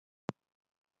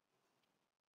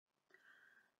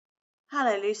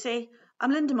Hello Lucy,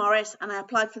 I'm Linda Morris and I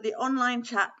applied for the online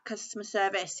chat customer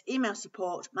service, email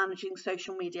support, managing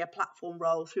social media platform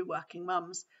role through Working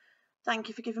Mums. Thank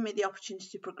you for giving me the opportunity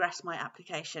to progress my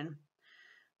application.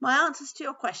 My answers to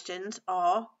your questions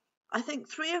are, I think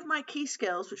 3 of my key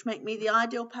skills which make me the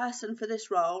ideal person for this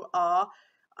role are,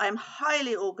 I am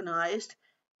highly organised,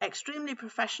 extremely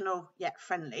professional yet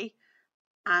friendly,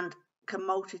 and can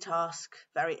multitask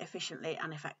very efficiently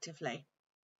and effectively.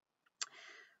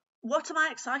 What am I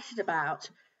excited about?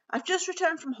 I've just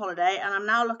returned from holiday and I'm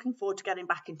now looking forward to getting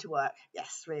back into work.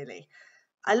 Yes, really.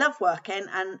 I love working,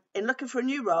 and in looking for a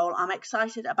new role, I'm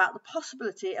excited about the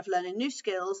possibility of learning new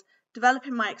skills,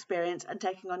 developing my experience and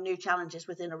taking on new challenges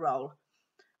within a role.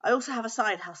 I also have a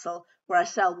side hustle where I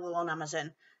sell wool on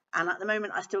Amazon, and at the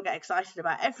moment I still get excited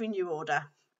about every new order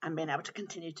and being able to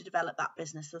continue to develop that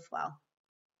business as well.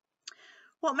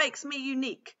 What makes me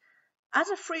unique? As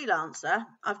a freelancer,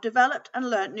 I've developed and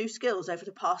learnt new skills over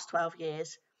the past 12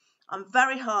 years. I'm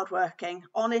very hardworking,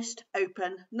 honest,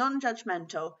 open,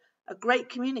 non-judgmental, a great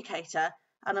communicator,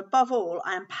 and above all,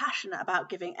 I am passionate about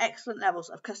giving excellent levels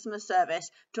of customer service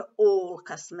to all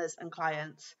customers and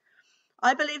clients.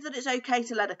 I believe that it's okay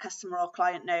to let a customer or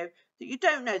client know that you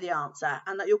don't know the answer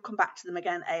and that you'll come back to them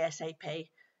again ASAP.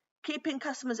 Keeping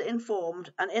customers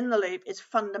informed and in the loop is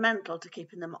fundamental to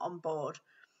keeping them on board.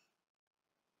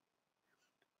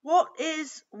 What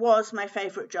was my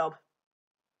favourite job?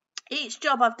 Each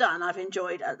job I've done I've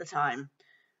enjoyed at the time.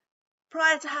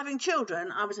 Prior to having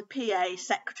children, I was a PA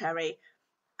secretary,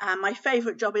 and my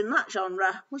favourite job in that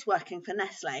genre was working for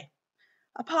Nestle.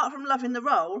 Apart from loving the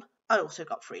role, I also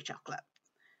got free chocolate.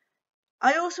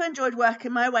 I also enjoyed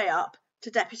working my way up to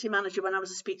deputy manager when I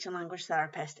was a speech and language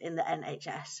therapist in the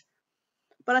NHS.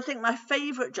 But I think my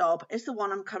favourite job is the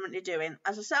one I'm currently doing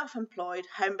as a self-employed,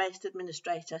 home-based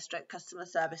administrator / customer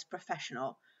service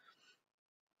professional.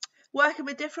 Working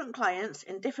with different clients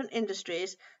in different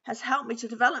industries has helped me to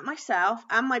develop myself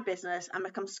and my business and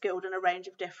become skilled in a range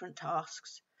of different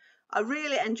tasks. I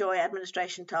really enjoy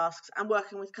administration tasks and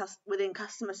working within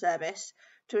customer service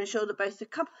to ensure that both the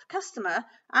customer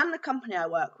and the company I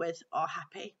work with are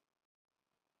happy.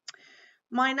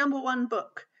 My number 1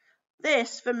 book.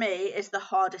 This, for me, is the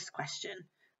hardest question.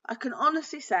 I can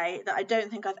honestly say that I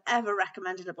don't think I've ever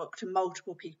recommended a book to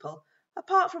multiple people,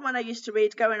 apart from when I used to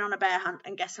read Going on a Bear Hunt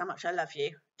and Guess How Much I Love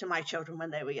You to my children when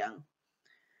they were young.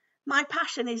 My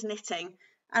passion is knitting,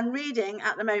 and reading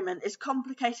at the moment is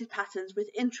complicated patterns with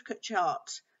intricate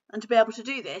charts, and to be able to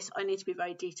do this, I need to be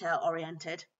very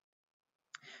detail-oriented.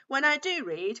 When I do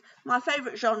read, my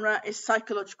favourite genre is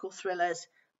psychological thrillers,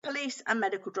 police and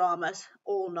medical dramas,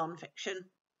 all non-fiction.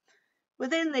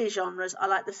 Within these genres, I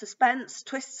like the suspense,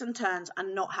 twists and turns,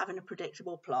 and not having a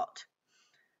predictable plot.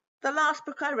 The last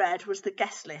book I read was The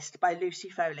Guest List by Lucy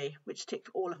Foley, which ticked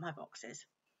all of my boxes.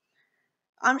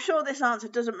 I'm sure this answer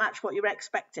doesn't match what you were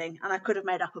expecting, and I could have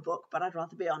made up a book, but I'd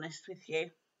rather be honest with you.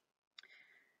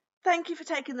 Thank you for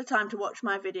taking the time to watch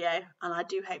my video, and I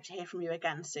do hope to hear from you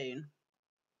again soon.